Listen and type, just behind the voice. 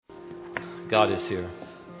God is here.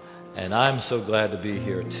 And I'm so glad to be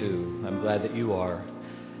here too. I'm glad that you are.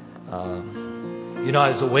 I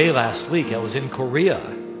was away last week. I was in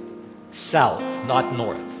Korea. South, not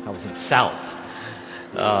north. I was in south.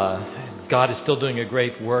 God is still doing a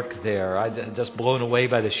great work there. I'm just blown away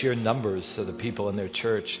by the sheer numbers of the people in their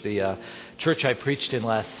church. The church I preached in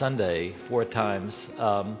last Sunday 4 times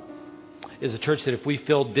is a church that if we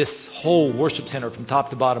filled this whole worship center from top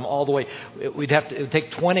to bottom all the way, it would take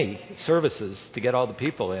 20 services to get all the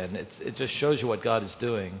people in. It just shows you what God is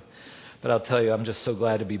doing. But I'll tell you, I'm just so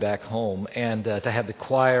glad to be back home and to have the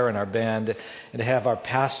choir and our band and to have our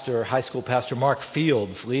pastor, high school pastor, Mark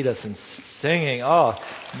Fields, lead us in singing. Oh,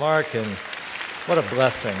 Mark, and what a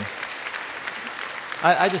blessing.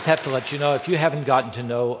 I just have to let you know, if you haven't gotten to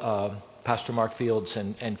know Pastor Mark Fields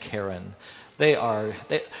and Karen, they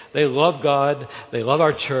love God, they love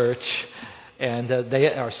our church, and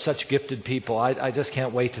they are such gifted people. I just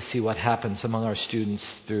can't wait to see what happens among our students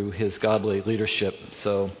through his godly leadership.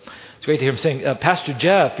 So it's great to hear him sing. Pastor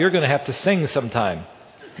Jeff, you're going to have to sing sometime.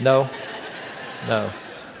 No? No.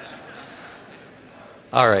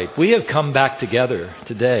 All right. We have come back together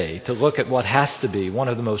today to look at what has to be one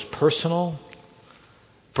of the most personal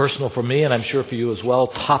for me, and I'm sure for you as well,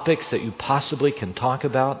 topics that you possibly can talk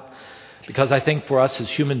about. Because I think for us as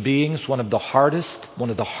human beings, one of the hardest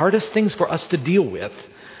things for us to deal with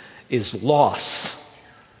is loss.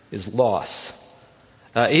 You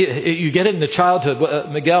get it in the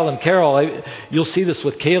childhood. Miguel and Carol, you'll see this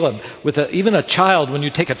with Caleb. With even a child, when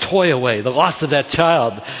you take a toy away, the loss of that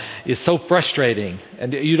child is so frustrating.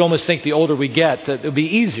 And you'd almost think the older we get, that it'll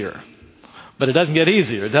be easier. But it doesn't get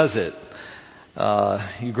easier, does it?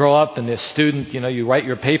 You grow up and as a student, you write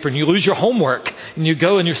your paper and you lose your homework. And you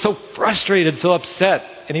go and you're so frustrated, so upset.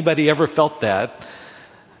 Anybody ever felt that?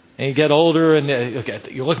 And you get older and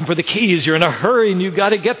you're looking for the keys. You're in a hurry and you've got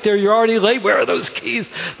to get there. You're already late. Where are those keys?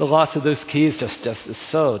 The loss of those keys just is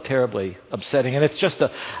so terribly upsetting. And it's just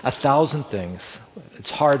a thousand things.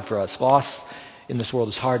 It's hard for us. Loss in this world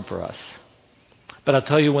is hard for us. But I'll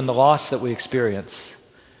tell you, when the loss that we experience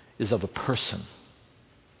is of a person,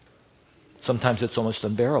 sometimes it's almost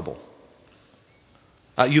unbearable.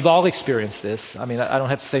 You've all experienced this. I mean, I don't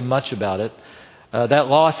have to say much about it. That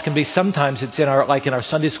loss can be sometimes it's in our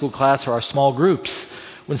Sunday school class or our small groups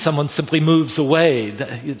when someone simply moves away.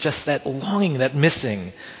 Just that longing, that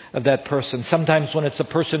missing of that person. Sometimes when it's a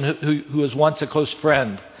person who was once a close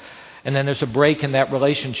friend, and then there's a break in that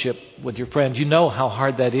relationship with your friend. You know how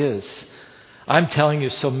hard that is. I'm telling you,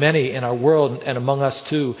 so many in our world and among us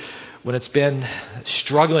too, when it's been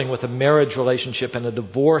struggling with a marriage relationship and a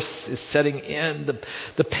divorce is setting in,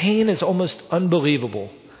 the pain is almost unbelievable.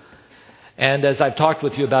 And as I've talked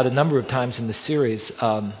with you about a number of times in the series,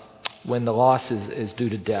 when the loss is due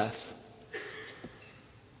to death,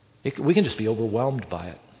 we can just be overwhelmed by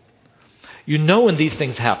it. When these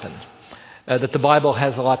things happen, that the Bible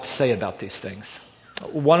has a lot to say about these things.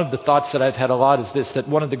 One of the thoughts that I've had a lot is this, that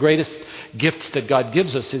one of the greatest gifts that God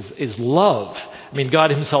gives us is love. I mean, God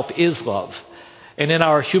himself is love. And in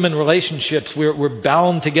our human relationships, we're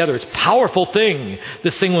bound together. It's a powerful thing,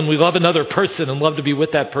 this thing when we love another person and love to be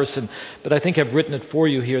with that person. But I think I've written it for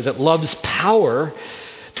you here, that love's power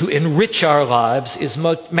to enrich our lives is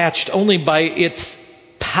matched only by its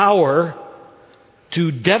power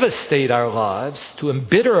to devastate our lives, to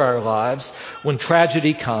embitter our lives when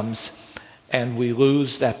tragedy comes and we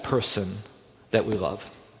lose that person that we love.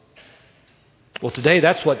 Well, today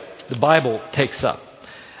that's what the Bible takes up.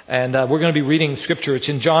 And we're going to be reading Scripture. It's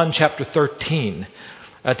in John chapter 13.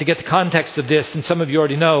 To get the context of this, and some of you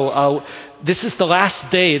already know, this is the last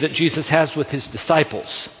day that Jesus has with his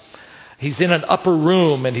disciples. He's in an upper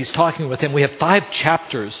room and he's talking with them. We have 5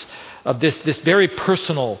 chapters of this very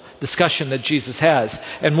personal discussion that Jesus has.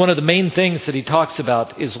 And one of the main things that he talks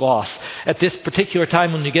about is loss. At this particular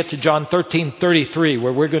time, when you get to John 13:33,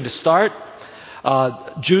 where we're going to start,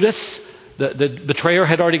 Judas, the betrayer,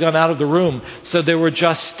 had already gone out of the room. So there were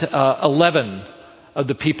just 11 of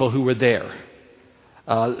the people who were there.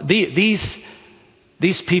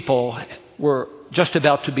 These people were just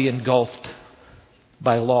about to be engulfed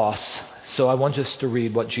by loss. So I want us to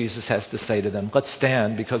read what Jesus has to say to them. Let's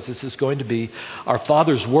stand, because this is going to be our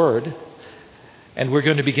Father's Word. And we're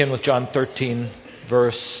going to begin with John 13,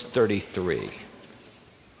 verse 33.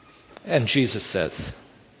 And Jesus says,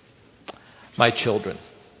 "My children,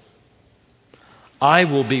 I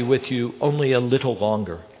will be with you only a little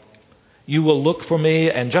longer. You will look for me,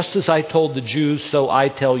 and just as I told the Jews, so I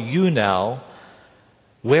tell you now,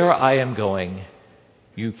 where I am going,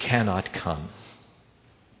 you cannot come."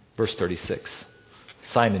 Verse 36,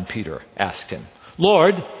 Simon Peter asked him,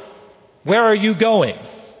 "Lord, where are you going?"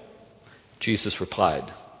 Jesus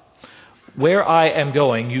replied, "Where I am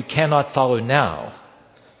going, you cannot follow now,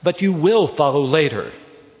 but you will follow later."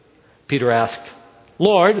 Peter asked,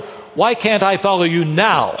 "Lord, why can't I follow you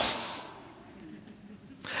now?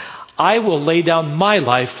 I will lay down my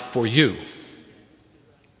life for you."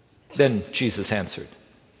 Then Jesus answered,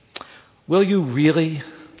 "Will you really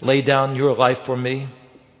lay down your life for me?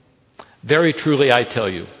 Very truly I tell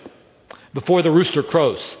you, before the rooster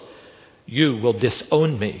crows, you will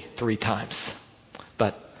disown me 3 times.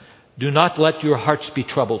 But do not let your hearts be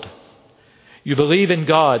troubled. You believe in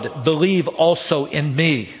God, believe also in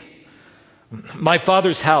me. My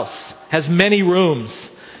Father's house has many rooms.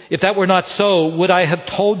 If that were not so, would I have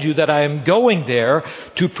told you that I am going there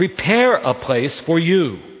to prepare a place for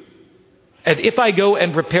you? And if I go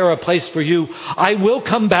and prepare a place for you, I will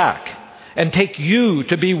come back and take you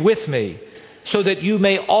to be with me, so that you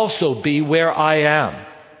may also be where I am.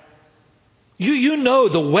 You know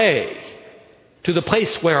the way to the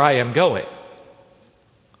place where I am going."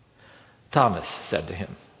 Thomas said to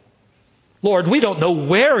him, "Lord, we don't know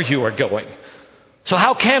where you are going, so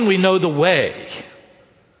how can we know the way?"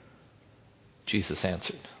 Jesus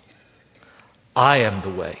answered, "I am the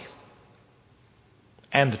way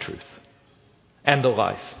and the truth and the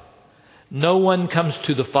life. No one comes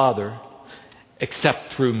to the Father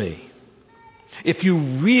except through me. If you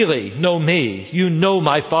really know me, you know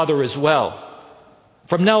my Father as well.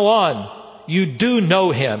 From now on, you do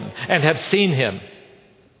know him and have seen him."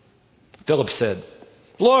 Philip said,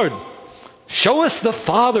 "Lord, show us the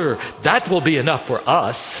Father. That will be enough for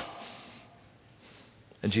us."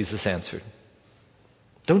 And Jesus answered,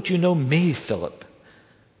 "Don't you know me, Philip?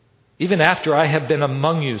 Even after I have been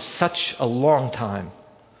among you such a long time,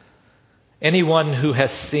 anyone who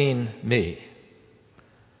has seen me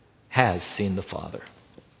has seen the Father."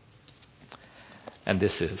 And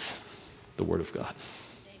this is the Word of God.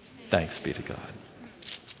 Thanks be to God.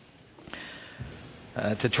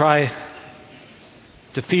 To try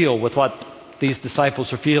to feel with what these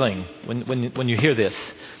disciples are feeling when you hear this,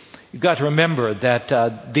 you've got to remember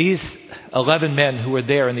that these 11 men who were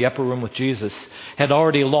there in the upper room with Jesus had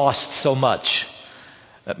already lost so much.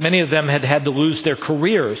 Many of them had had to lose their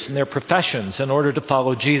careers and their professions in order to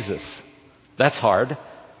follow Jesus. That's hard.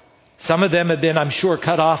 Some of them have been, I'm sure,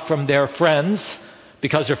 cut off from their friends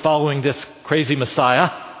because they're following this crazy Messiah.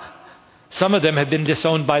 Some of them have been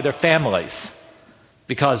disowned by their families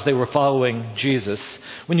because they were following Jesus.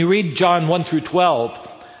 When you read John 1 through 12,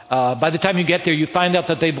 by the time you get there, you find out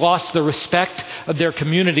that they've lost the respect of their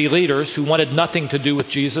community leaders who wanted nothing to do with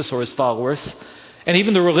Jesus or his followers. And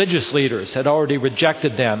even the religious leaders had already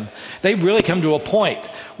rejected them. They've really come to a point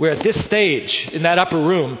where at this stage, in that upper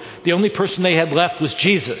room, the only person they had left was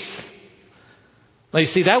Jesus. Now you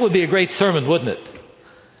see, that would be a great sermon, wouldn't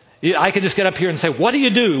it? I could just get up here and say, what do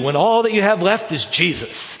you do when all that you have left is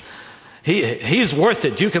Jesus? He's worth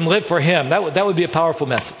it. You can live for him. That would be a powerful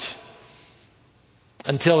message.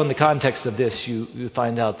 Until in the context of this, you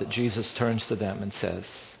find out that Jesus turns to them and says,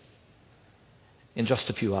 in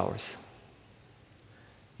just a few hours,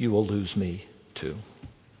 you will lose me too.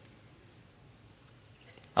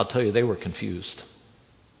 I'll tell you, they were confused.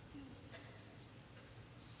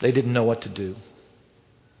 They didn't know what to do.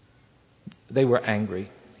 They were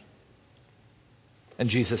angry. And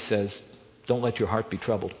Jesus says, don't let your heart be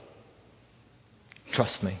troubled.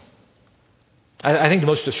 Trust me. I think the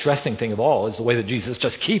most distressing thing of all is the way that Jesus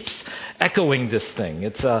just keeps echoing this thing.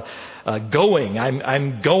 It's going.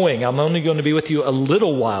 I'm going. I'm only going to be with you a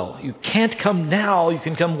little while. You can't come now. You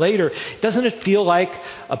can come later. Doesn't it feel like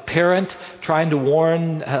a parent trying to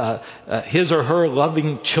warn his or her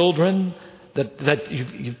loving children that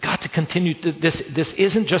you've got to continue? This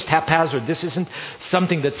isn't just haphazard. This isn't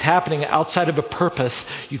something that's happening outside of a purpose.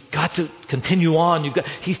 You've got to continue on.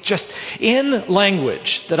 He's just in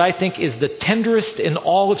language that I think is the tenderest in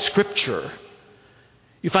all of Scripture.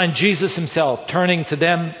 You find Jesus himself turning to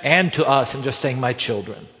them and to us and just saying, my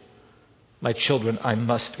children, I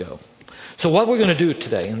must go. So what we're going to do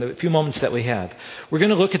today, in the few moments that we have, we're going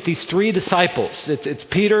to look at these 3 disciples. It's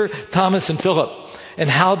Peter, Thomas, and Philip, and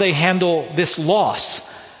how they handle this loss.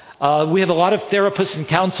 We have a lot of therapists and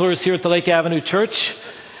counselors here at the Lake Avenue Church.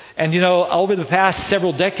 And over the past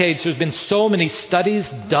several decades, there's been so many studies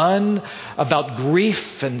done about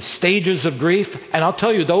grief and stages of grief. And I'll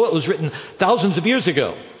tell you, though it was written thousands of years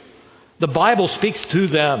ago, the Bible speaks to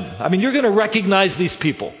them. I mean, you're going to recognize these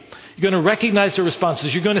people. You're going to recognize their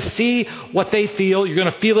responses. You're going to see what they feel. You're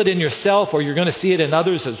going to feel it in yourself, or you're going to see it in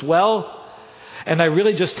others as well. And I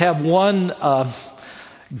really just have one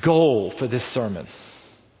goal for this sermon.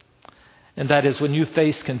 And that is, when you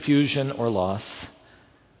face confusion or loss,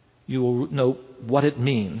 you will know what it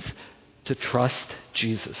means to trust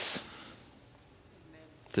Jesus.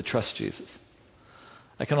 To trust Jesus.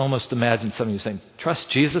 I can almost imagine some of you saying, trust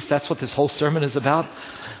Jesus? That's what this whole sermon is about?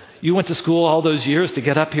 You went to school all those years to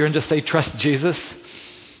get up here and just say, trust Jesus?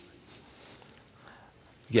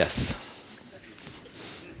 Yes.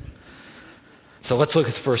 So let's look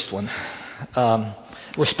at the first one.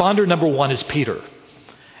 Responder number one is Peter.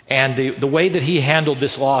 And the way that he handled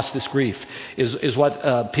this loss, this grief, is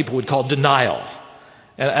what people would call denial.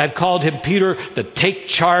 And I've called him Peter, the take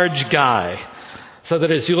charge guy. So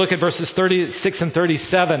that as you look at verses 36 and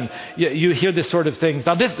 37, you hear this sort of thing.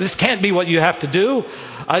 Now this can't be what you have to do.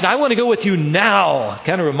 I want to go with you now. It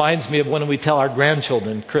kind of reminds me of when we tell our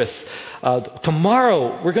grandchildren, Chris,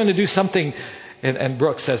 tomorrow we're going to do something. And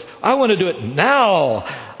Brooke says, I want to do it now.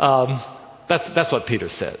 That's what Peter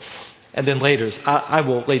says. And then later, I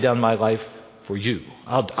will lay down my life for you.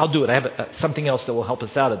 I'll do it. I have something else that will help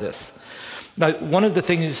us out of this. Now, one of the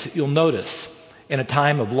things you'll notice in a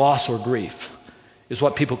time of loss or grief is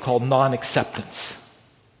what people call non-acceptance.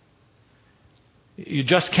 You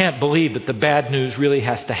just can't believe that the bad news really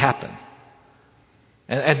has to happen.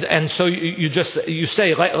 And so you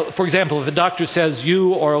say, like, for example, if a doctor says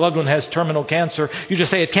you or a loved one has terminal cancer, you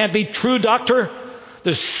just say, it can't be true, doctor.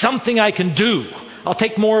 There's something I can do. I'll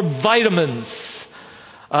take more vitamins.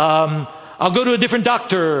 I'll go to a different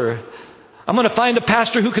doctor. I'm going to find a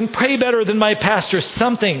pastor who can pray better than my pastor.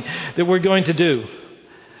 Something that we're going to do.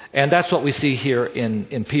 And that's what we see here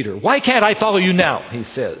in Peter. Why can't I follow you now, he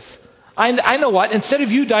says. I know what. Instead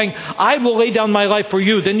of you dying, I will lay down my life for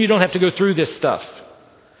you. Then you don't have to go through this stuff.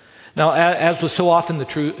 Now, as was so often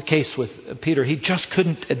the case with Peter, he just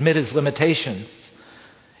couldn't admit his limitations.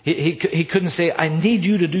 He couldn't say, I need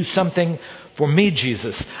you to do something for me,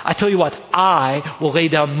 Jesus. I tell you what, I will lay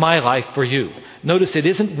down my life for you. Notice it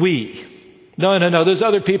isn't we. No. There's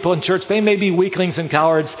other people in church. They may be weaklings and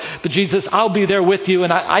cowards. But Jesus, I'll be there with you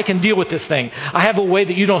and I can deal with this thing. I have a way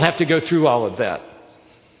that you don't have to go through all of that.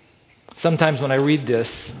 Sometimes when I read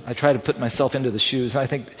this, I try to put myself into the shoes. And I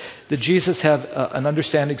think, did Jesus have an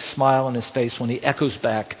understanding smile on his face when he echoes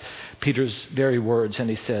back Peter's very words and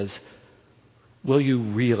he says, will you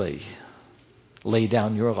really lay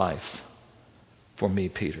down your life for me,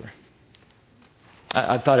 Peter?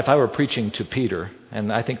 I thought if I were preaching to Peter,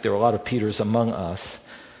 and I think there are a lot of Peters among us,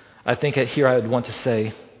 I think here I would want to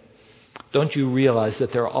say, don't you realize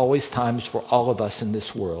that there are always times for all of us in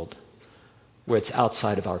this world where it's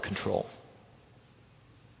outside of our control?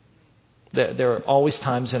 There are always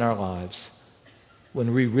times in our lives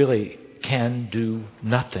when we really can do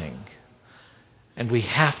nothing. And we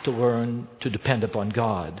have to learn to depend upon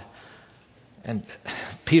God. And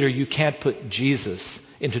Peter, you can't put Jesus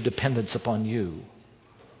into dependence upon you.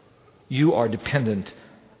 You are dependent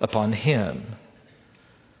upon him.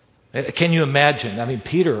 Can you imagine? I mean,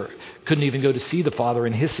 Peter couldn't even go to see the Father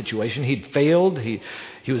in his situation. He'd failed. He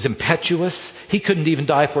was impetuous. He couldn't even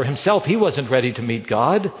die for himself. He wasn't ready to meet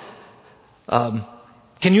God.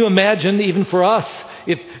 Can you imagine, even for us,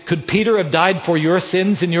 could Peter have died for your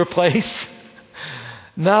sins in your place?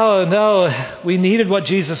 No. We needed what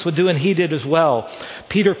Jesus would do, and he did as well.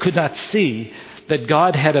 Peter could not see that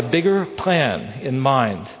God had a bigger plan in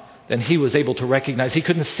mind than he was able to recognize. He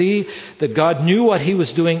couldn't see that God knew what he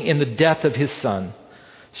was doing in the death of his son.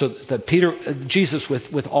 So that Jesus,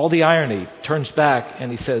 with all the irony, turns back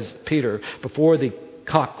and he says, Peter, before the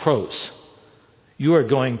cock crows, you are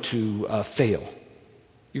going to fail.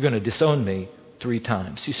 You're going to disown me 3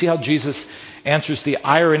 times. You see how Jesus answers the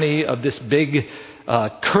irony of this big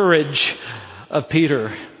courage of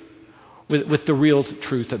Peter with the real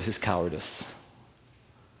truth of his cowardice.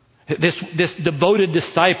 This devoted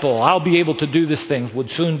disciple, I'll be able to do this thing, would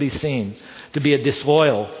soon be seen to be a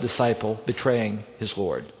disloyal disciple betraying his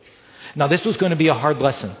Lord. Now, this was going to be a hard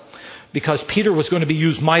lesson because Peter was going to be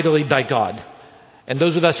used mightily by God. And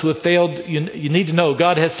those of us who have failed, you need to know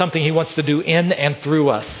God has something he wants to do in and through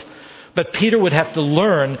us. But Peter would have to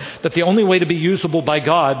learn that the only way to be usable by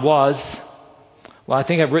God was, well, I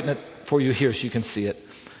think I've written it for you here so you can see it,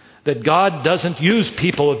 that God doesn't use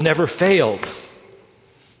people who've never failed.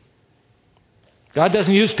 God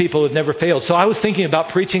doesn't use people who've never failed. So I was thinking about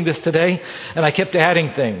preaching this today, and I kept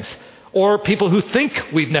adding things. Or people who think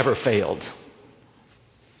we've never failed.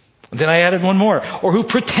 And then I added one more. Or who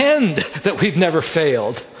pretend that we've never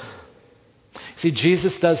failed. See,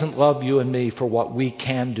 Jesus doesn't love you and me for what we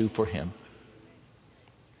can do for him.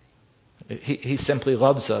 He simply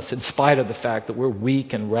loves us in spite of the fact that we're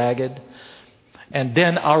weak and ragged. And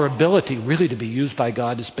then our ability really to be used by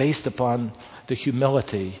God is based upon the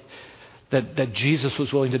humility that Jesus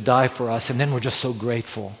was willing to die for us. And then we're just so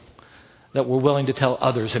grateful that we're willing to tell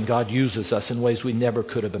others, and God uses us in ways we never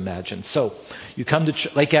could have imagined. So you come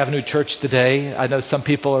to Lake Avenue Church today. I know some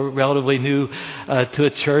people are relatively new to a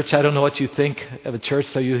church. I don't know what you think of a church,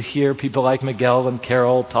 so you hear people like Miguel and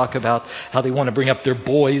Carol talk about how they want to bring up their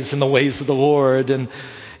boys in the ways of the Lord, and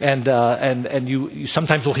you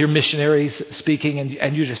sometimes will hear missionaries speaking,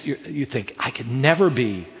 and you think, I could never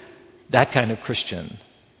be that kind of Christian,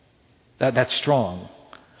 that's strong.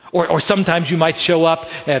 Or sometimes you might show up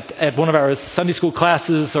at one of our Sunday school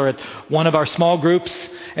classes or at one of our small groups,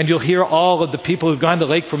 and you'll hear all of the people who've gone to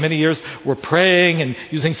Lake for many years were praying and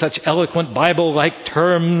using such eloquent Bible-like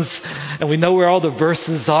terms, and we know where all the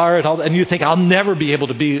verses are, and you think, I'll never be able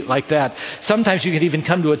to be like that. Sometimes you can even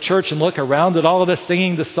come to a church and look around at all of us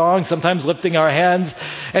singing the songs, sometimes lifting our hands,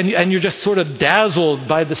 and you're just sort of dazzled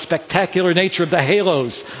by the spectacular nature of the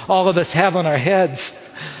halos all of us have on our heads.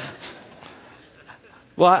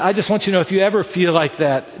 Well, I just want you to know, if you ever feel like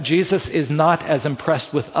that, Jesus is not as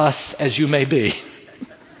impressed with us as you may be.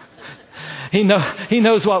 He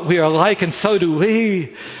knows what we are like, and so do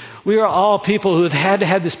we. We are all people who have had to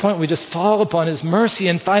have this point where we just fall upon His mercy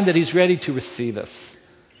and find that He's ready to receive us.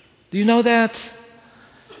 Do you know that?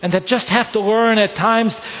 And that just have to learn at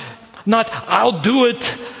times, not I'll do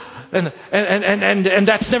it, and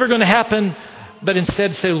that's never going to happen, but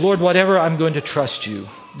instead say, Lord, whatever, I'm going to trust You.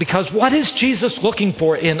 Because what is Jesus looking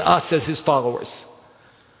for in us as His followers?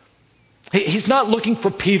 He's not looking for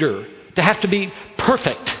Peter to have to be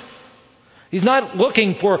perfect. He's not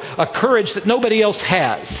looking for a courage that nobody else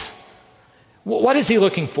has. What is He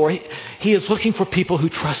looking for? He is looking for people who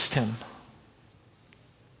trust Him.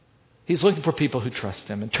 He's looking for people who trust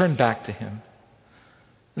Him and turn back to Him.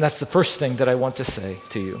 And that's the first thing that I want to say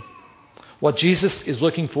to you. What Jesus is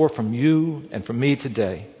looking for from you and from me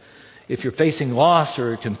today, if you're facing loss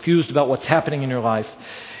or confused about what's happening in your life,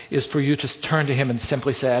 is for you to turn to Him and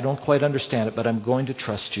simply say, I don't quite understand it, but I'm going to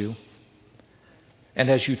trust You. And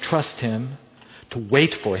as you trust Him, to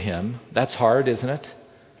wait for Him. That's hard, isn't it?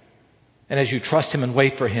 And as you trust Him and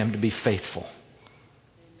wait for Him, to be faithful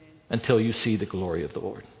until you see the glory of the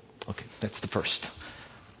Lord. Okay, that's the first.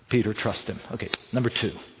 Peter, trust Him. Okay, number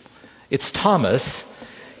 2. It's Thomas,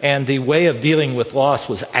 and the way of dealing with loss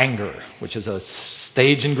was anger, which is a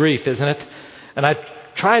stage in grief, isn't it? And I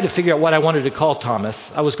tried to figure out what I wanted to call Thomas.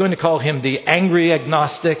 I was going to call him the angry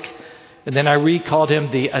agnostic, and then I recalled him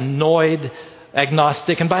the annoyed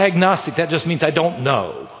agnostic. And by agnostic, that just means I don't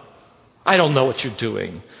know. I don't know what you're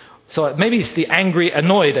doing. So maybe it's the angry,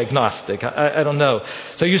 annoyed agnostic. I don't know.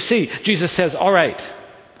 So you see, Jesus says, all right,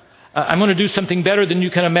 I'm going to do something better than you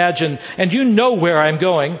can imagine, and you know where I'm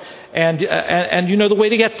going, and you know the way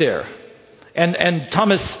to get there. And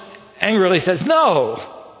Thomas angrily says, no,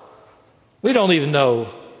 we don't even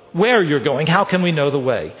know where you're going. How can we know the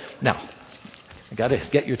way? Now, I got to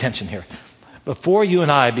get your attention here. Before you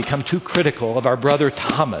and I become too critical of our brother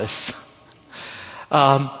Thomas,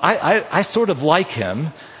 I sort of like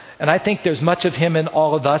him, and I think there's much of him in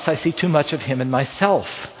all of us. I see too much of him in myself.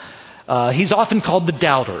 He's often called the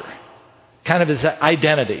doubter, kind of his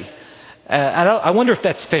identity. I wonder if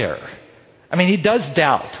that's fair. I mean, he does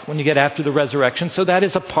doubt when you get after the resurrection, so that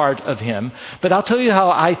is a part of him. But I'll tell you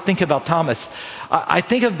how I think about Thomas. I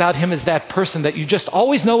think about him as that person that you just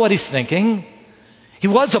always know what he's thinking. He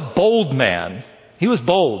was a bold man. He was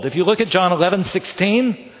bold. If you look at John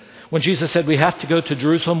 11:16, when Jesus said, we have to go to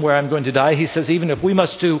Jerusalem where I'm going to die, he says, even if we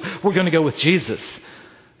must do, we're going to go with Jesus.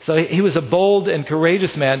 So he was a bold and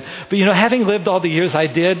courageous man. But having lived all the years I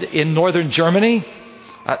did in northern Germany,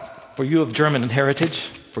 for you of German heritage,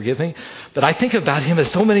 forgive me, but I think about him as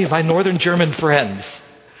so many of my northern German friends.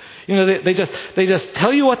 They just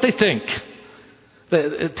tell you what they think.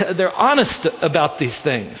 They're honest about these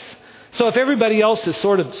things. So if everybody else is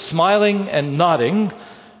sort of smiling and nodding,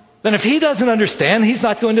 then if he doesn't understand, he's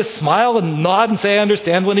not going to smile and nod and say, I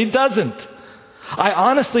understand, when he doesn't. I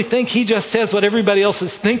honestly think he just says what everybody else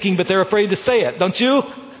is thinking, but they're afraid to say it, don't you?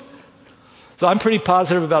 So I'm pretty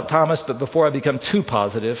positive about Thomas, but before I become too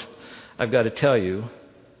positive, I've got to tell you,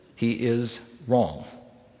 he is wrong.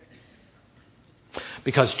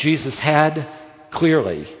 Because Jesus had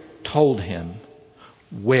clearly told him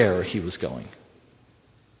where he was going.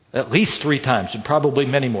 At least 3 times, and probably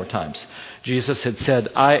many more times. Jesus had said,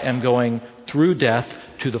 I am going through death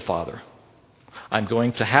to the Father. I'm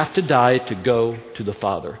going to have to die to go to the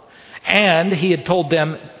Father. And he had told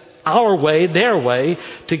them our way, their way,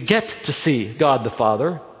 to get to see God the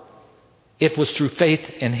Father. It was through faith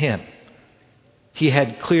in him. He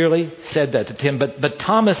had clearly said that to him, but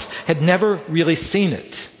Thomas had never really seen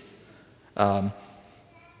it.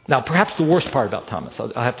 Now, perhaps the worst part about Thomas,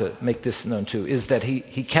 I'll have to make this known too, is that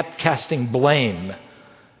he kept casting blame.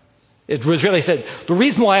 It was really said, the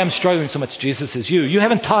reason why I'm struggling so much, Jesus, is you. You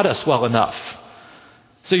haven't taught us well enough.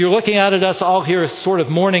 So you're looking out at us all here sort of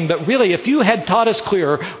mourning, but really if you had taught us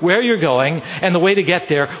clearer where you're going and the way to get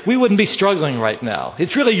there, we wouldn't be struggling right now.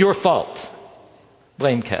 It's really your fault.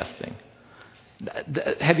 Blame casting.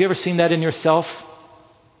 Have you ever seen that in yourself?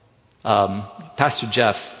 Pastor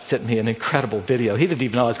Jeff sent me an incredible video. He didn't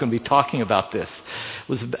even know I was going to be talking about this. It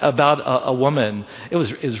was about a woman. It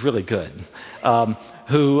was really good.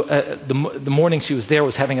 Who the morning she was there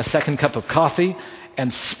was having a second cup of coffee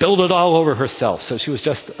and spilled it all over herself. So she was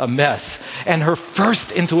just a mess. And her first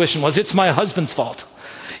intuition was, it's my husband's fault.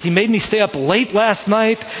 He made me stay up late last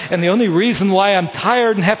night, and the only reason why I'm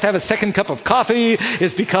tired and have to have a second cup of coffee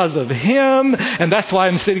is because of him, and that's why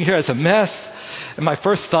I'm sitting here as a mess. And my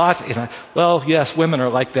first thought, well, yes, women are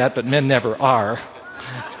like that, but men never are.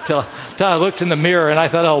 Till I looked in the mirror and I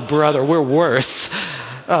thought, oh, brother, we're worse.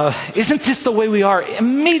 Isn't this the way we are?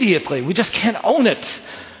 Immediately, we just can't own it.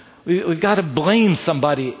 We've got to blame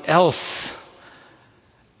somebody else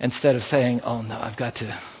instead of saying, oh, no, I've got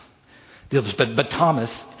to deal with this. But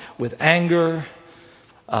Thomas, with anger,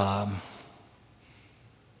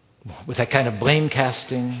 with that kind of blame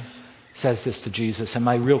casting, says this to Jesus. And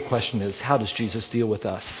my real question is, how does Jesus deal with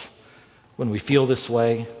us when we feel this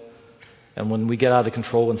way and when we get out of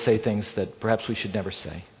control and say things that perhaps we should never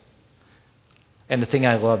say? And the thing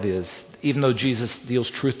I love is, even though Jesus deals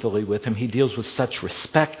truthfully with him, he deals with such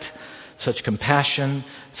respect, such compassion,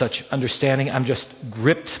 such understanding. I'm just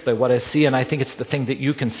gripped by what I see, and I think it's the thing that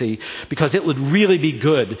you can see, because it would really be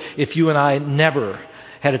good if you and I never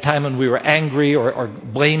had a time when we were angry or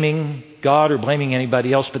blaming God or blaming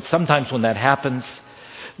anybody else. But sometimes when that happens,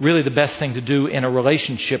 really the best thing to do in a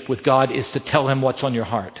relationship with God is to tell him what's on your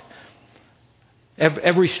heart.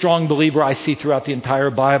 Every strong believer I see throughout the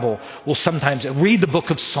entire Bible will sometimes read the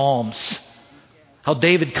book of Psalms. How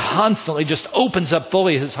David constantly just opens up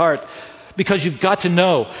fully his heart, because you've got to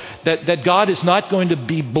know that God is not going to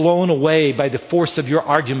be blown away by the force of your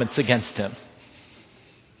arguments against him.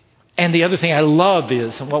 And the other thing I love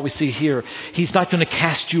is, and what we see here, he's not going to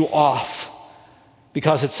cast you off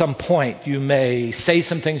because at some point you may say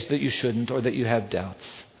some things that you shouldn't or that you have doubts.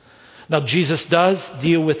 Now, Jesus does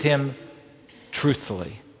deal with him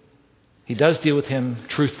truthfully. He does deal with him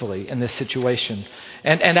truthfully in this situation.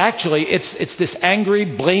 And actually, it's this angry,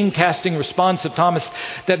 blame-casting response of Thomas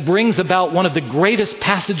that brings about one of the greatest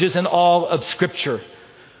passages in all of Scripture.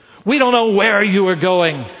 We don't know where you are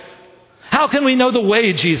going. How can we know the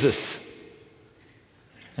way, Jesus?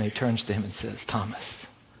 And he turns to him and says, Thomas,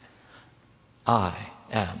 I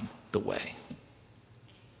am the way.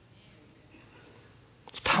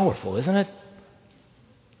 It's powerful, isn't it?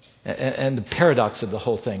 And the paradox of the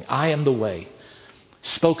whole thing. I am the way.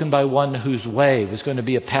 Spoken by one whose way was going to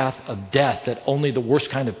be a path of death that only the worst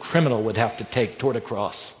kind of criminal would have to take toward a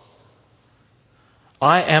cross.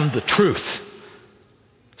 I am the truth.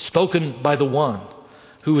 Spoken by the one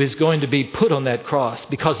who is going to be put on that cross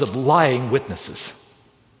because of lying witnesses.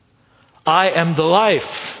 I am the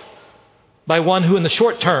life, by one who in the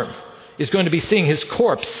short term is going to be seeing his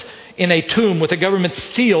corpse in a tomb with a government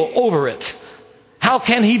seal over it. How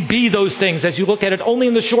can he be those things as you look at it only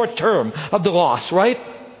in the short term of the loss, right?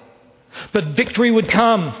 But victory would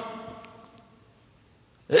come.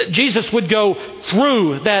 Jesus would go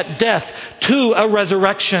through that death to a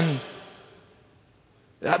resurrection,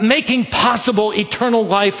 making possible eternal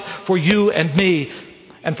life for you and me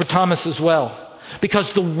and for Thomas as well.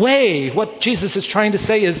 Because the way, what Jesus is trying to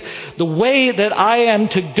say is, the way that I am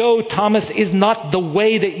to go, Thomas, is not the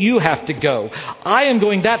way that you have to go. I am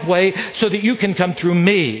going that way so that you can come through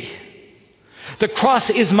me. The cross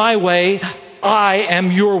is my way. I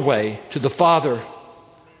am your way to the Father.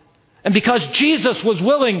 And because Jesus was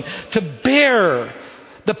willing to bear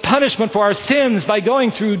the punishment for our sins by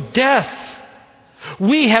going through death,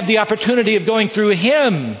 we have the opportunity of going through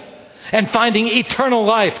him and finding eternal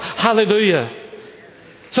life. Hallelujah.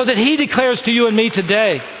 So that he declares to you and me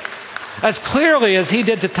today, as clearly as he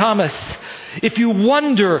did to Thomas, if you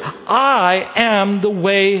wonder, I am the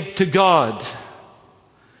way to God.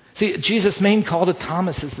 See, Jesus' main call to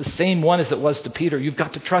Thomas is the same one as it was to Peter. You've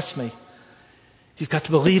got to trust me. You've got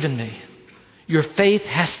to believe in me. Your faith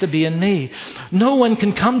has to be in me. No one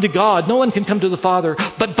can come to God. No one can come to the Father.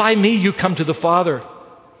 But by me you come to the Father.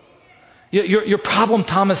 Your problem,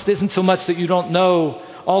 Thomas, isn't so much that you don't know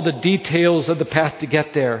all the details of the path to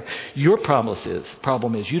get there. Your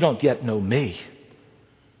problem is you don't yet know me.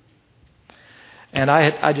 And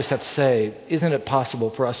I just have to say, isn't it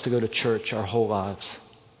possible for us to go to church our whole lives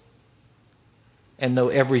and know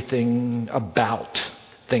everything about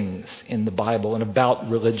things in the Bible and about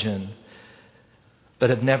religion, but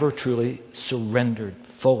have never truly surrendered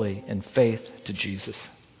fully in faith to Jesus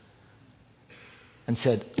and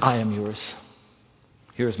said, I am yours.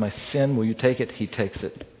 Here is my sin. Will you take it? He takes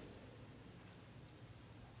it.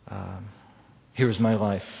 Here is my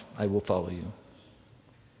life. I will follow you.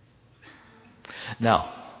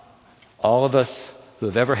 Now, all of us who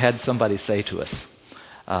have ever had somebody say to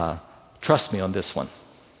us, trust me on this one.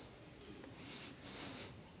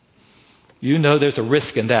 You know there's a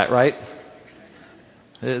risk in that, right?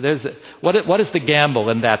 What is the gamble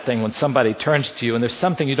in that thing when somebody turns to you and there's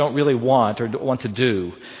something you don't really want or don't want to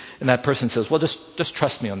do, and that person says, well, just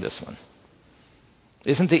trust me on this one.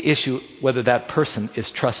 Isn't the issue whether that person is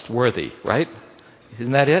trustworthy, right?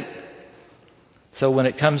 Isn't that it? So when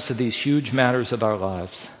it comes to these huge matters of our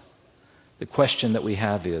lives, the question that we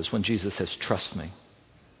have is, when Jesus says, trust me,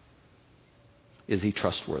 is he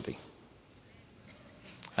trustworthy?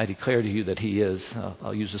 I declare to you that he is.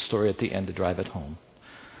 I'll use a story at the end to drive it home.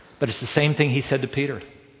 But it's the same thing he said to Peter.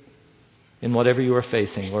 In whatever you are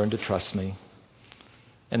facing, learn to trust me.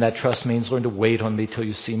 And that trust means learn to wait on me till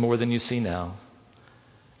you see more than you see now.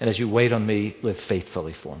 And as you wait on me, live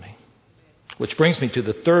faithfully for me. Which brings me to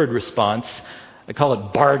the third response. I call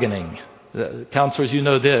it bargaining. The counselors, you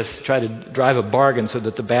know this, try to drive a bargain so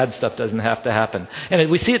that the bad stuff doesn't have to happen. And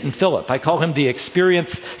we see it in Philip. I call him the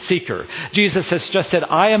experience seeker. Jesus has just said,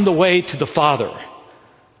 I am the way to the Father.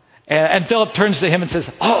 And Philip turns to him and says,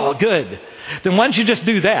 oh, good. Then why don't you just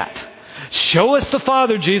do that? Show us the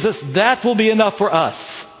Father, Jesus. That will be enough for us.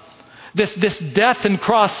 This death and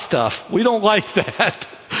cross stuff, we don't like that.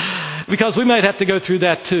 Because we might have to go through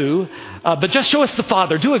that too. But just show us the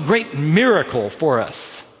Father. Do a great miracle for us.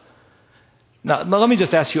 Now, let me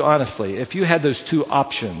just ask you honestly, if you had those two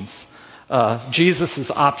options, Jesus'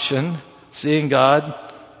 option, seeing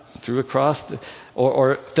God through a cross,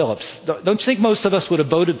 or Philip's, don't you think most of us would have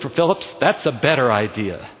voted for Philip's? That's a better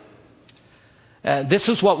idea. This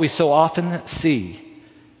is what we so often see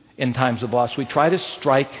in times of loss. We try to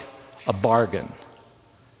strike a bargain.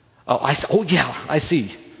 I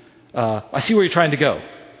see. I see where you're trying to go.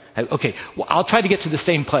 Okay, well, I'll try to get to the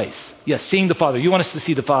same place. Yes, seeing the Father. You want us to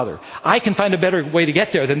see the Father. I can find a better way to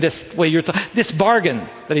get there than this way this bargain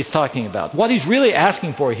that he's talking about. What he's really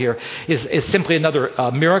asking for here is simply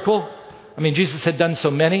another miracle. I mean, Jesus had done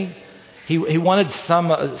so many. He wanted some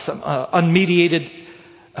unmediated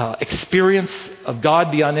experience of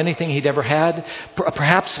God beyond anything he'd ever had.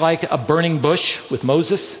 Perhaps like a burning bush with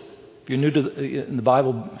Moses. If you're new in the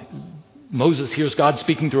Bible, Moses hears God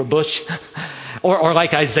speaking through a bush. Or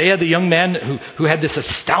like Isaiah, the young man who had this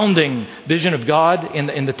astounding vision of God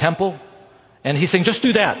in the temple. And he's saying, just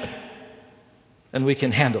do that, and we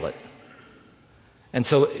can handle it. And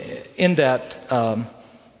so in that,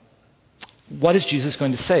 what is Jesus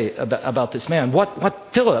going to say about this man? What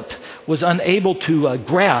Philip was unable to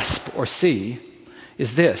grasp or see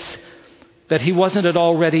is this, that he wasn't at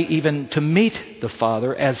all ready even to meet the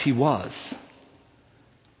Father as he was.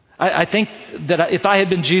 I think that if I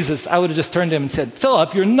had been Jesus, I would have just turned to him and said,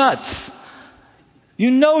 Philip, you're nuts.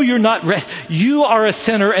 You know you're not ready. You are a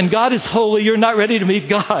sinner and God is holy. You're not ready to meet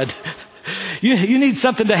God. You need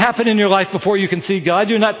something to happen in your life before you can see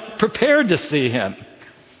God. You're not prepared to see him.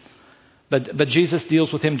 But Jesus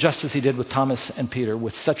deals with him just as he did with Thomas and Peter,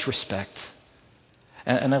 with such respect.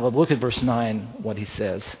 And I will look at verse 9, what he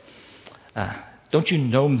says. Don't you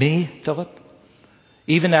know me, Philip?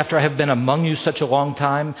 Even after I have been among you such a long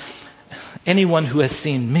time, anyone who has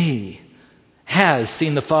seen me has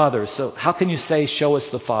seen the Father. So how can you say, show us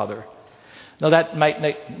the Father? Now that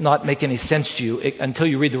might not make any sense to you until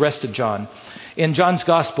you read the rest of John. In John's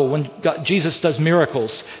Gospel, when Jesus does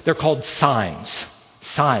miracles, they're called signs.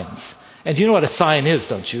 Signs. And you know what a sign is,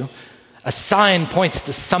 don't you? A sign points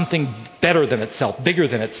to something better than itself, bigger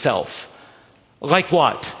than itself. Like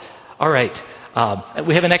what? All right,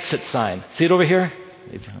 we have an exit sign. See it over here?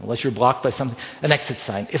 Unless you're blocked by something, an exit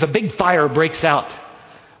sign. If a big fire breaks out,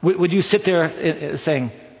 would you sit there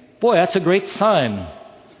saying, boy, that's a great sign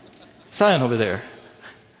over there?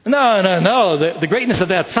 No. The greatness of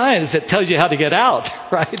that sign is it tells you how to get out,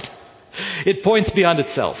 right? It points beyond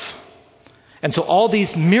itself. And so all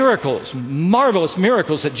these miracles, marvelous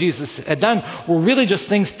miracles that Jesus had done were really just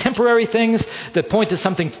things, temporary things that point to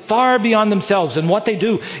something far beyond themselves. And what they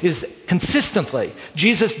do is consistently,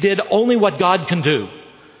 Jesus did only what God can do.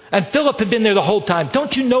 And Philip had been there the whole time.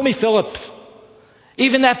 Don't you know me, Philip?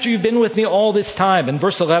 Even after you've been with me all this time. And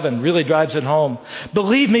verse 11 really drives it home.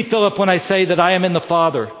 Believe me, Philip, when I say that I am in the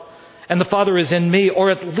Father, and the Father is in me,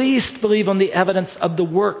 or at least believe on the evidence of the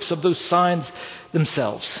works of those signs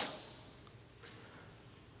themselves.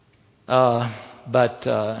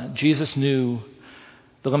 But Jesus knew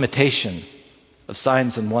the limitation of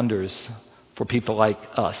signs and wonders for people like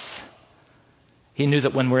us. He knew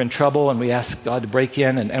that when we're in trouble and we ask God to break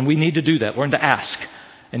in, and we need to do that, learn to ask.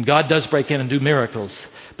 And God does break in and do miracles.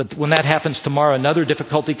 But when that happens tomorrow, another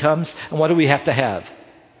difficulty comes, and what do we have to have?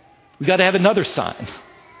 We've got to have another sign.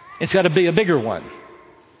 It's got to be a bigger one.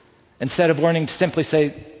 Instead of learning to simply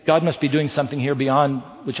say, God must be doing something here beyond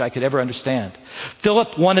which I could ever understand.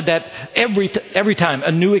 Philip wanted that every time,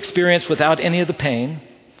 a new experience without any of the pain.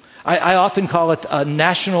 I often call it a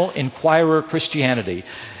National Enquirer Christianity.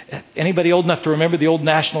 Anybody old enough to remember the old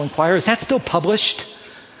National Enquirer? Is that still published?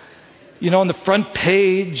 You know, on the front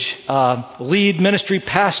page, lead ministry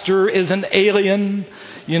pastor is an alien.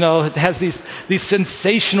 You know, it has these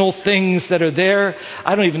sensational things that are there.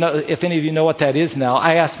 I don't even know if any of you know what that is now.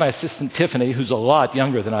 I asked my assistant Tiffany, who's a lot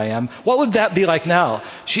younger than I am, what would that be like now?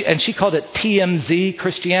 She called it TMZ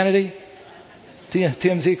Christianity.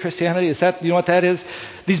 TMZ Christianity, is that, you know what that is?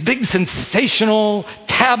 These big sensational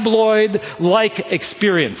tabloid-like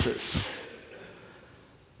experiences.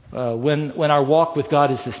 When our walk with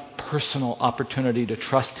God is this personal opportunity to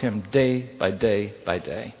trust Him day by day by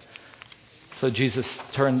day. So Jesus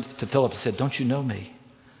turned to Philip and said, don't you know me?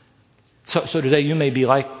 So today you may be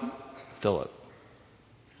like Philip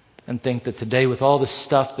and think that today with all the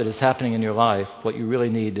stuff that is happening in your life, what you really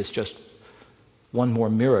need is just one more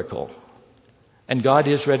miracle. And God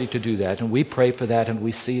is ready to do that, and we pray for that, and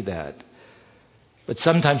we see that. But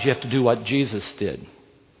sometimes you have to do what Jesus did.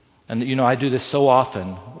 And, you know, I do this so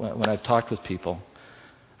often when I've talked with people.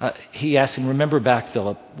 He asked him, remember back,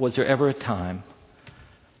 Philip, was there ever a time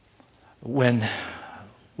when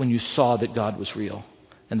you saw that God was real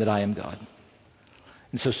and that I am God?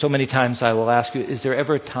 And so many times I will ask you, is there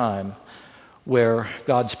ever a time where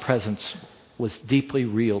God's presence was deeply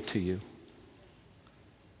real to you?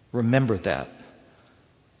 Remember that.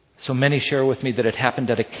 So many share with me that it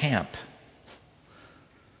happened at a camp.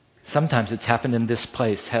 Sometimes it's happened in this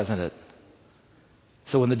place, hasn't it?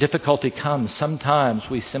 So when the difficulty comes, sometimes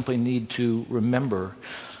we simply need to remember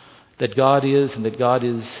that God is and that God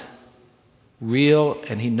is real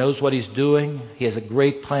and He knows what He's doing. He has a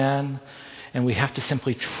great plan, and we have to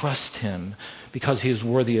simply trust Him because He is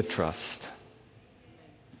worthy of trust.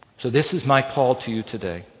 So this is my call to you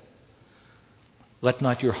today. Let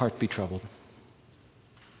not your heart be troubled.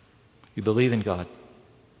 You believe in God.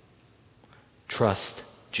 Trust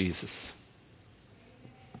Jesus.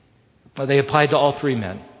 Well, they applied to all three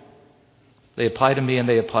men. They apply to me and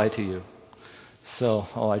they apply to you. So,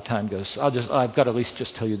 our time goes. I've got to at least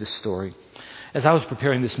just tell you this story. As I was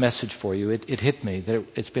preparing this message for you, it hit me that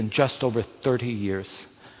it's been just over 30 years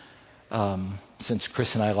since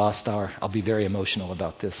Chris and I I'll be very emotional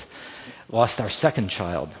about this, lost our second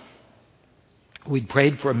child. We'd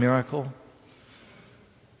prayed for a miracle,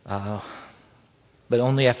 but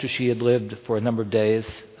only after she had lived for a number of days.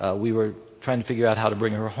 We were trying to figure out how to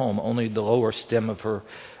bring her home. Only the lower stem of her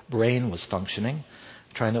brain was functioning,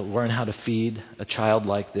 trying to learn how to feed a child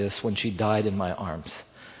like this when she died in my arms.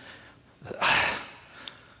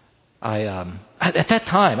 At that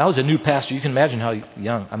time, I was a new pastor. You can imagine how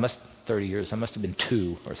young. 30 years. I must have been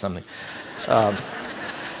 2 or something. A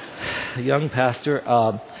young pastor.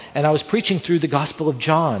 And I was preaching through the Gospel of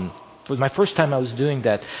John. It was my first time I was doing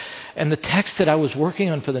that. And the text that I was working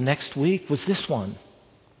on for the next week was this one.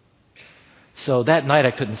 So that night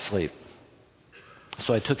I couldn't sleep.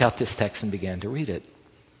 So I took out this text and began to read it.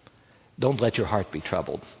 Don't let your heart be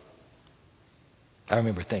troubled. I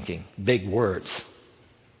remember thinking, big words.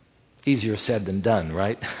 Easier said than done,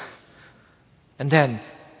 right? And then,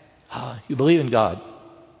 you believe in God?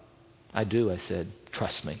 I do, I said.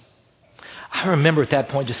 Trust me. I remember at that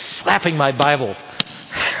point just slapping my Bible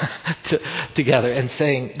together and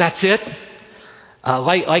saying, that's it?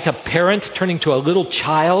 Like a parent turning to a little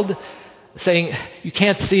child saying, you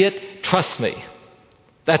can't see it, trust me.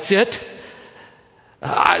 That's it?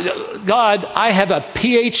 God, I have a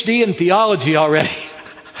PhD in theology already.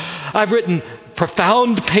 I've written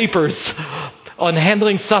profound papers on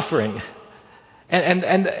handling suffering.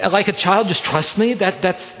 And like a child, just trust me,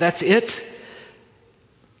 that's it?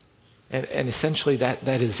 And essentially that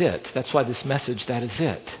is it. That's why this message, that is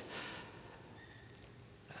it.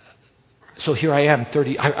 So here I am,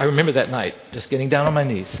 I remember that night, just getting down on my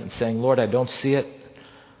knees and saying, Lord, I don't see it.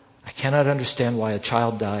 I cannot understand why a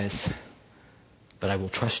child dies, but I will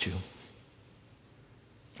trust you.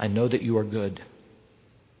 I know that you are good.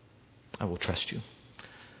 I will trust you.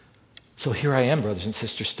 So here I am, brothers and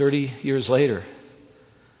sisters, 30 years later.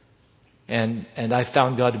 And I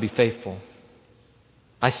found God to be faithful.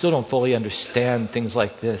 I still don't fully understand things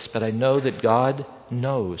like this, but I know that God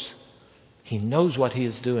knows. He knows what He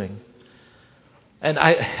is doing. And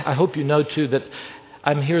I hope you know, too, that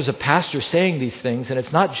I'm here as a pastor saying these things, and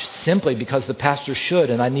it's not simply because the pastor should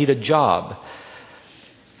and I need a job.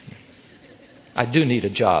 I do need a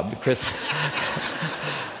job, Chris.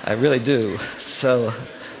 I really do. So,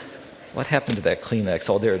 what happened to that Kleenex?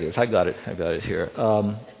 Oh, there it is. I got it here.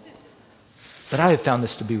 But I have found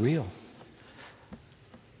this to be real.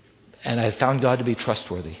 And I have found God to be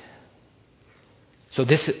trustworthy. So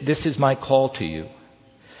this is my call to you.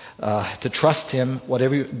 To trust Him,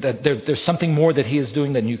 there's something more that He is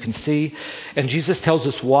doing than you can see. And Jesus tells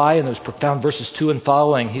us why in those profound verses 2 and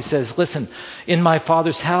following. He says, listen, in my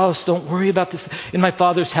Father's house, don't worry about this. In my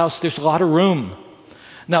Father's house, there's a lot of room.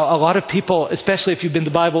 Now, a lot of people, especially if you've been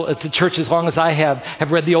to Bible at the church as long as I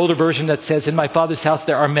have read the older version that says, in my Father's house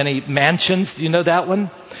there are many mansions. Do you know that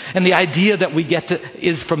one? And the idea that we get to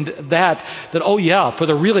is from that, oh yeah, for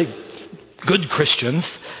the really good Christians,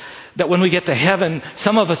 that when we get to heaven,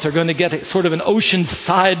 some of us are going to get sort of an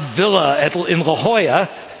oceanside villa in La Jolla,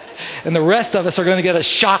 and the rest of us are going to get a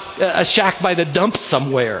shack by the dump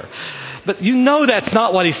somewhere. But you know that's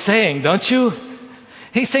not what He's saying, don't you?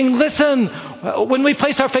 He's saying, listen, when we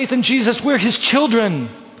place our faith in Jesus, we're His children.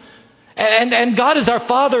 And God is our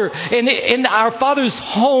Father. And in our Father's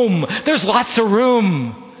home, there's lots of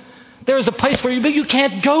room. There's a place for you, but you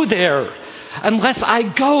can't go there unless I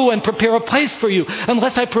go and prepare a place for you,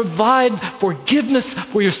 unless I provide forgiveness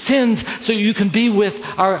for your sins so you can be with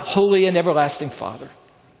our holy and everlasting Father.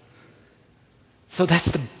 So that's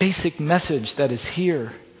the basic message that is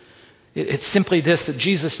here. It's simply this, that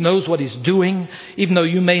Jesus knows what He's doing, even though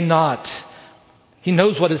you may not. He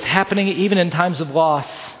knows what is happening even in times of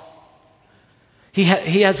loss. He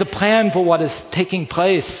has a plan for what is taking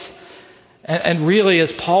place. And really,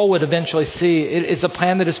 as Paul would eventually see, it is a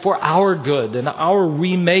plan that is for our good and our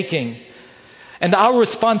remaking. And our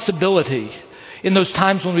responsibility in those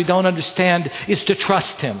times when we don't understand is to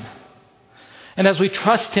trust Him. And as we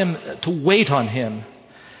trust Him, to wait on Him.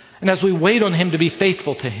 And as we wait on Him, to be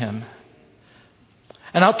faithful to Him.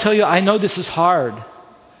 And I'll tell you, I know this is hard.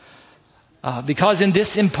 Because in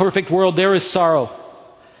this imperfect world, there is sorrow.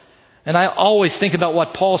 And I always think about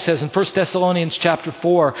what Paul says in 1 Thessalonians chapter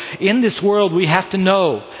 4. In this world, we have to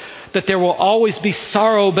know that there will always be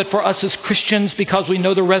sorrow, but for us as Christians, because we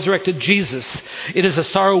know the resurrected Jesus, it is a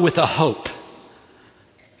sorrow with a hope.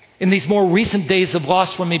 In these more recent days of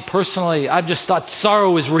loss for me personally, I've just thought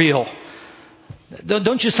sorrow is real.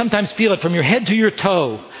 Don't you sometimes feel it from your head to your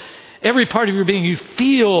toe? Every part of your being, you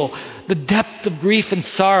feel the depth of grief and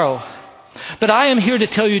sorrow. But I am here to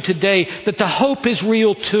tell you today that the hope is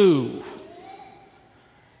real too.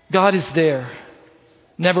 God is there,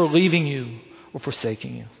 never leaving you or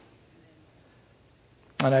forsaking you.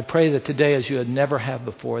 And I pray that today, as you had never have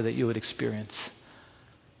before, that you would experience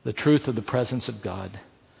the truth of the presence of God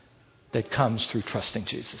that comes through trusting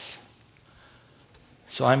Jesus.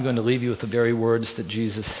 So I'm going to leave you with the very words that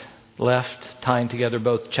Jesus left, tying together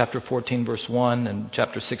both chapter 14, verse 1 and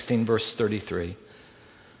chapter 16, verse 33.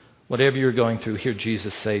 Whatever you're going through, hear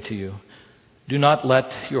Jesus say to you, do not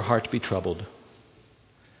let your heart be troubled.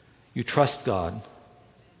 You trust God.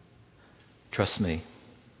 Trust me.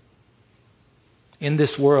 In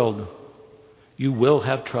this world, you will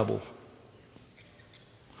have trouble.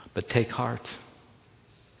 But take heart.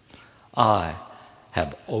 I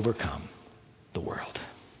have overcome the world.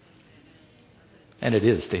 And it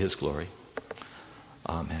is to His glory.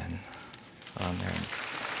 Amen. Amen.